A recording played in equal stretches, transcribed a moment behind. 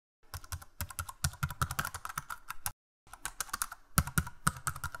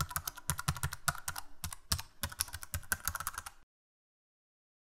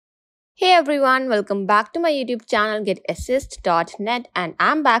everyone, welcome back to my YouTube channel GetAssist.net, and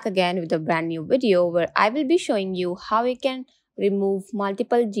I'm back again with a brand new video where I will be showing you how you can remove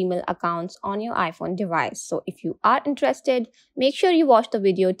multiple Gmail accounts on your iPhone device. So if you are interested, make sure you watch the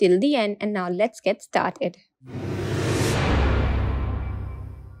video till the end, and now let's get started.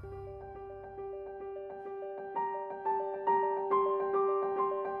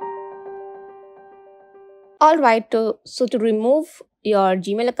 Alright, so to remove your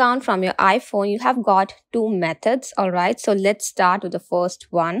Gmail account from your iPhone, you have got two methods. Alright, so let's start with the first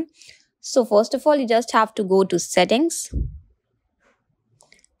one. So first of all, you just have to go to settings,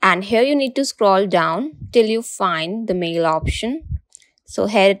 and here you need to scroll down till you find the mail option. So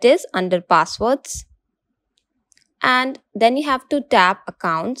here it is under passwords, and then you have to tap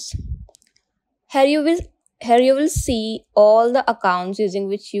accounts. Here you will see all the accounts using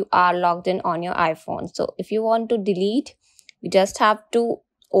which you are logged in on your iPhone. So if you want to delete, you just have to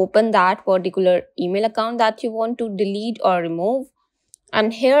open that particular email account that you want to delete or remove.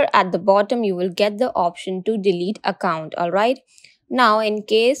 And here at the bottom, you will get the option to delete account. Alright. Now, in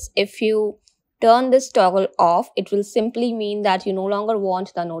case if you turn this toggle off, it will simply mean that you no longer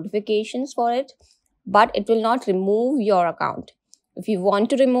want the notifications for it, but it will not remove your account. If you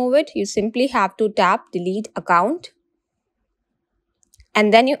want to remove it, you simply have to tap delete account,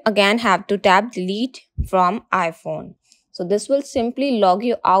 and then you again have to tap delete from iPhone. So this will simply log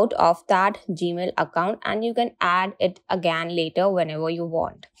you out of that Gmail account, and you can add it again later whenever you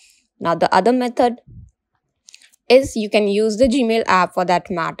want. Now the other method is you can use the Gmail app for that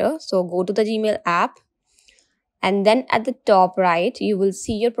matter. So go to the Gmail app, and then at the top right, you will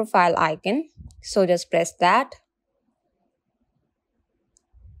see your profile icon. So just press that.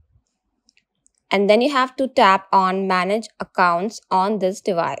 And then you have to tap on manage accounts on this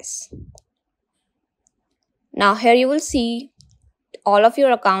device. Now here you will see all of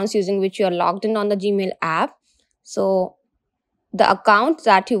your accounts using which you are logged in on the Gmail app. So the account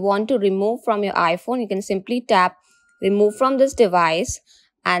that you want to remove from your iPhone, you can simply tap remove from this device,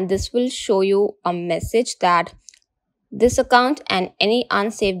 and this will show you a message that this account and any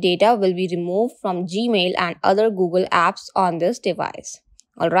unsaved data will be removed from Gmail and other Google apps on this device.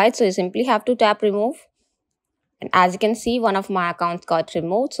 Alright, so you simply have to tap remove, and as you can see, one of my accounts got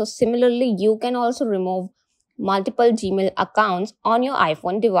removed. So similarly, you can also remove multiple Gmail accounts on your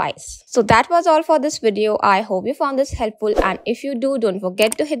iPhone device. So that was all for this video. I hope you found this helpful, and if you do, don't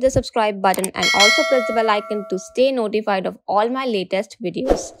forget to hit the subscribe button and also press the bell icon to stay notified of all my latest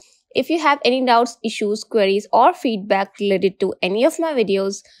videos. If you have any doubts, issues, queries or feedback related to any of my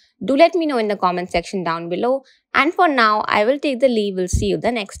videos, do let me know in the comment section down below. And for now, I will take the leave. We'll see you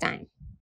the next time.